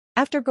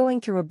After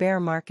going through a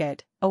bear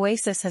market,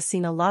 Oasis has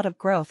seen a lot of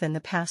growth in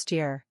the past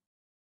year.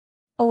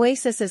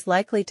 Oasis is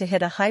likely to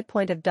hit a high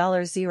point of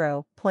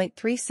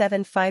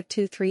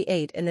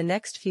 $0.375238 in the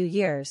next few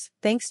years,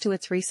 thanks to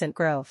its recent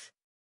growth.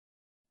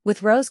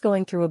 With Rose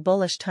going through a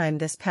bullish time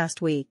this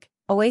past week,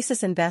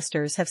 Oasis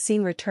investors have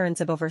seen returns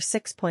of over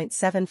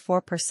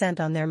 6.74%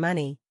 on their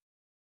money.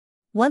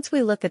 Once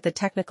we look at the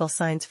technical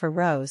signs for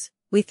Rose,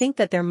 we think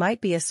that there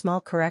might be a small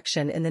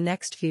correction in the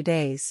next few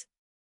days.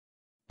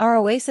 Our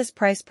Oasis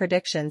price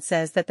prediction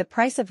says that the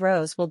price of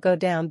Rose will go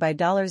down by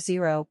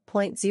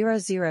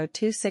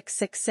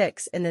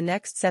 $0.002666 in the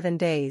next 7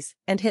 days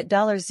and hit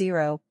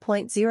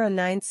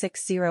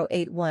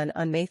 $0.096081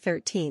 on May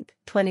 13,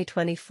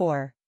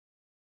 2024.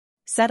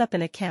 Set up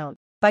an account.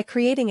 By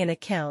creating an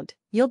account,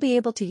 you'll be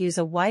able to use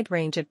a wide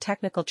range of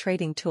technical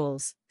trading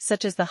tools,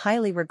 such as the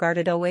highly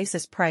regarded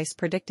Oasis price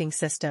predicting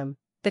system,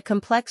 the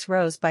complex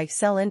Rose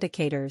buy-sell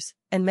indicators,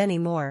 and many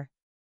more.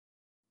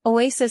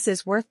 Oasis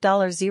is worth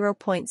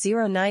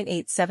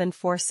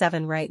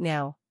 $0.098747 right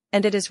now,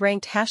 and it is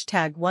ranked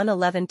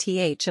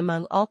 #111th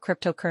among all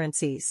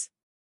cryptocurrencies.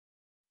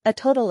 A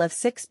total of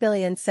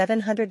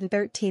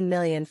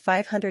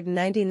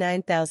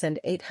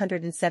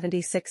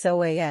 6,713,599,876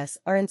 OAS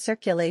are in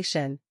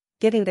circulation,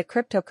 giving the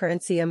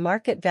cryptocurrency a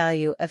market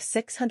value of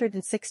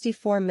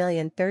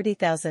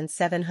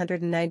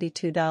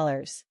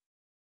 $664,030,792.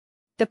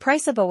 The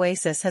price of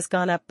Oasis has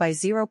gone up by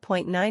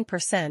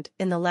 0.9%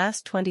 in the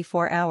last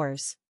 24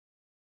 hours.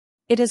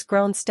 It has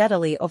grown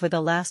steadily over the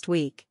last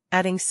week,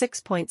 adding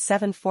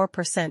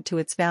 6.74% to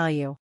its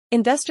value.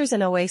 Investors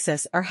in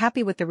Oasis are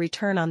happy with the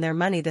return on their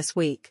money this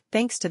week,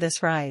 thanks to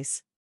this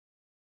rise.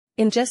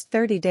 In just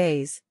 30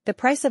 days, the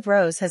price of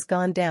Rose has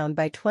gone down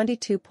by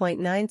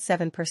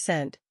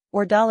 22.97%,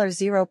 or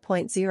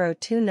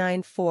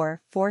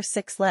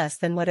 $0.029446 less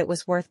than what it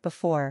was worth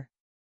before.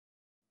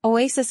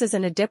 Oasis is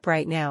in a dip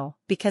right now,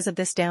 because of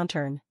this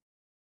downturn.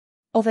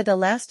 Over the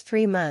last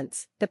 3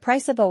 months, the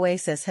price of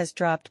Oasis has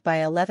dropped by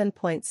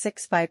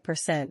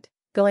 11.65%,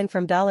 going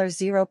from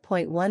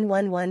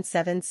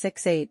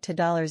 $0.111768 to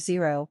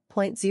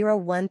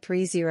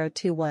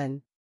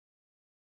 $0.013021.